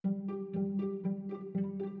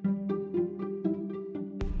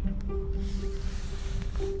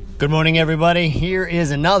Good morning, everybody. Here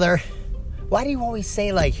is another. Why do you always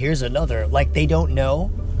say, like, here's another? Like they don't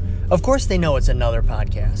know? Of course they know it's another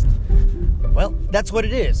podcast. Well, that's what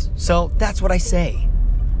it is. So that's what I say.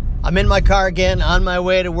 I'm in my car again, on my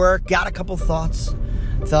way to work. Got a couple thoughts.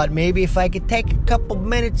 Thought maybe if I could take a couple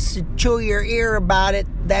minutes to chew your ear about it,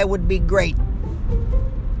 that would be great.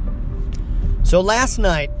 So last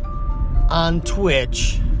night on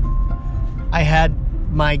Twitch, I had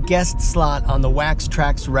my guest slot on the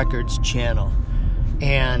waxtraxrecords channel,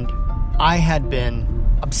 and I had been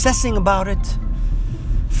obsessing about it,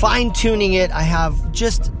 fine-tuning it. I have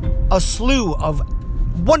just a slew of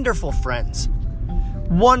wonderful friends.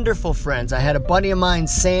 I had a buddy of mine,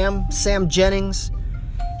 Sam Jennings.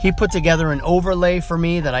 He put together an overlay for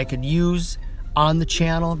me that I could use on the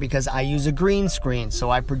channel because I use a green screen,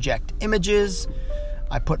 so I project images.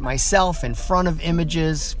 I put myself in front of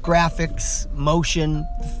images, graphics, motion,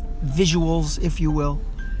 visuals, if you will.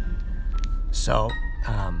 So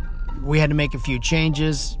we had to make a few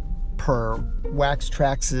changes per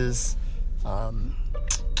Waxtrax's,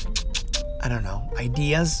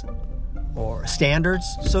 ideas or standards,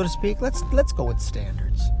 so to speak. Let's go with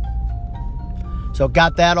standards. So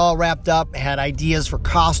got that all wrapped up. Had ideas for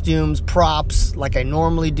costumes, props, like I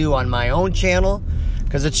normally do on my own channel,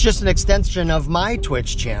 because it's just an extension of my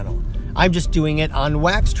Twitch channel. I'm just doing it on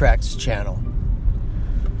Waxtrax's channel.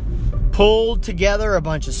 Pulled together a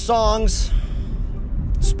bunch of songs.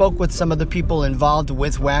 Spoke with some of the people involved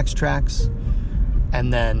with Waxtrax.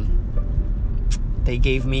 And then they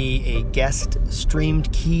gave me a guest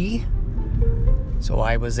streamed key. So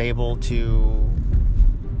I was able to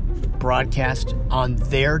broadcast on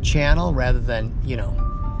their channel rather than,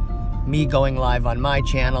 me going live on my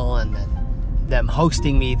channel and then them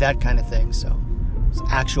hosting me, that kind of thing. So it's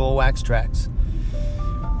actual Waxtrax.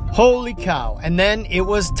 Holy cow. And then it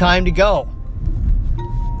was time to go.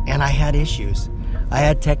 And I had issues. I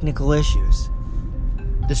had technical issues.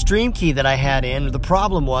 The stream key that I had in, the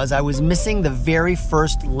problem was I was missing the very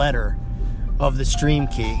first letter of the stream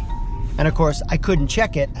key. And of course, I couldn't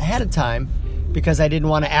check it ahead of time because I didn't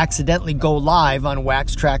want to accidentally go live on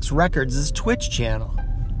waxtraxrecords' Twitch channel.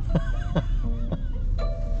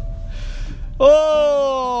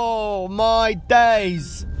 Oh, my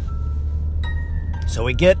days. So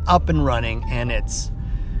we get up and running, and it's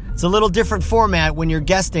a little different format when you're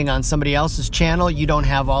guesting on somebody else's channel. You don't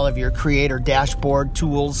have all of your creator dashboard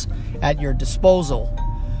tools at your disposal.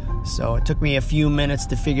 So it took me a few minutes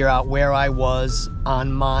to figure out where I was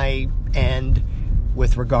on my end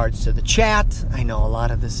with regards to the chat. I know a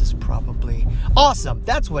lot of this is probably awesome.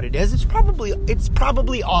 That's what it is. It's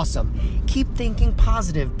probably awesome. Keep thinking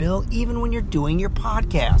positive, Bill, even when you're doing your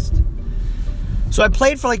podcast. So I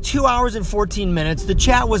played for like 2 hours and 14 minutes. The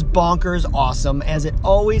chat was bonkers awesome, as it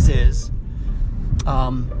always is.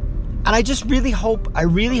 And I just really hope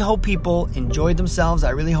people enjoyed themselves.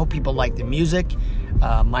 I really hope people like the music.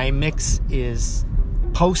 My mix is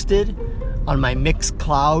posted on my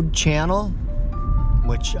Mixcloud channel,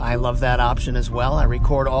 which I love that option as well. I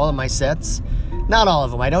record all of my sets. Not all of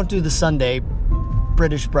them. I don't do the Sunday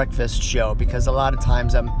British breakfast show because a lot of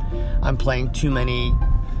times I'm playing too many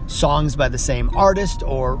songs by the same artist,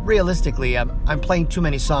 or realistically, I'm playing too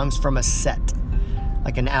many songs from a set,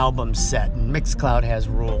 like an album set, and Mixcloud has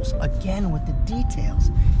rules. Again, with the details.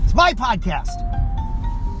 It's my podcast.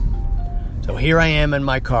 So here I am in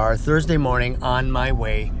my car Thursday morning on my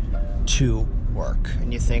way to work,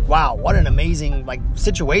 and you think, wow, what an amazing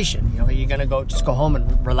situation. Are you gonna just go home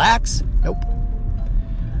and relax? Nope.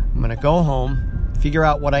 I'm gonna go home, figure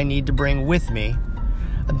out what I need to bring with me,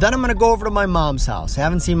 and then I'm gonna go over to my mom's house. I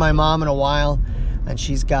haven't seen my mom in a while, and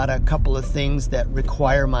she's got a couple of things that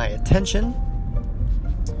require my attention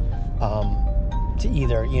to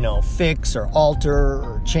either fix or alter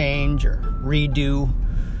or change or redo.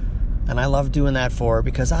 And I love doing that for her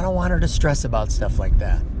because I don't want her to stress about stuff like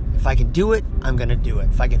that. If I can do it, I'm going to do it.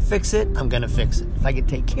 If I can fix it, I'm going to fix it. If I can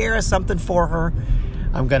take care of something for her,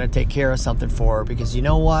 I'm going to take care of something for her, because you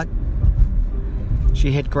know what?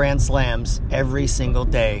 She hit grand slams every single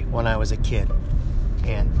day when I was a kid.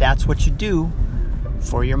 And that's what you do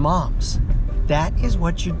for your moms. That is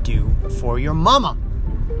what you do for your mama.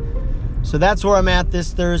 So that's where I'm at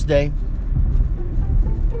this Thursday.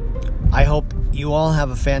 I hope you all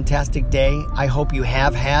have a fantastic day. I hope you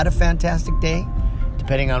have had a fantastic day,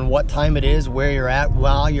 depending on what time it is, where you're at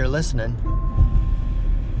while you're listening.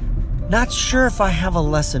 Not sure if I have a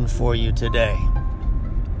lesson for you today.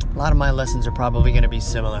 A lot of my lessons are probably going to be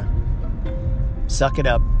similar. Suck it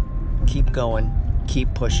up. Keep going.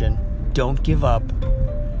 Keep pushing. Don't give up.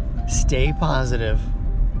 Stay positive.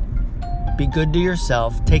 Be good to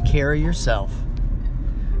yourself. Take care of yourself.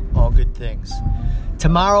 all good things.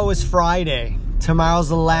 Tomorrow is Friday. Tomorrow's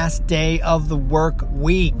the last day of the work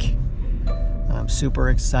week. And I'm super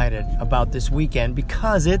excited about this weekend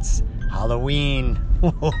because it's Halloween.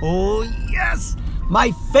 Oh, yes!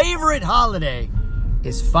 My favorite holiday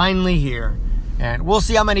is finally here. And we'll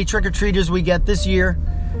see how many trick-or-treaters we get this year.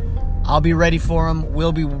 I'll be ready for them.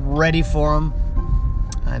 We'll be ready for them.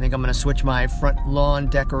 I think I'm going to switch my front lawn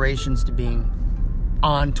decorations to being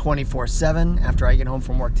on 24/7 after I get home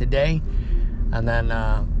from work today. And then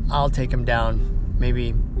I'll take them down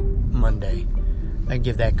maybe Monday and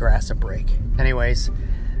give that grass a break. Anyways,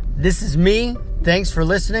 this is me. Thanks for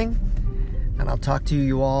listening. And I'll talk to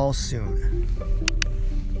you all soon.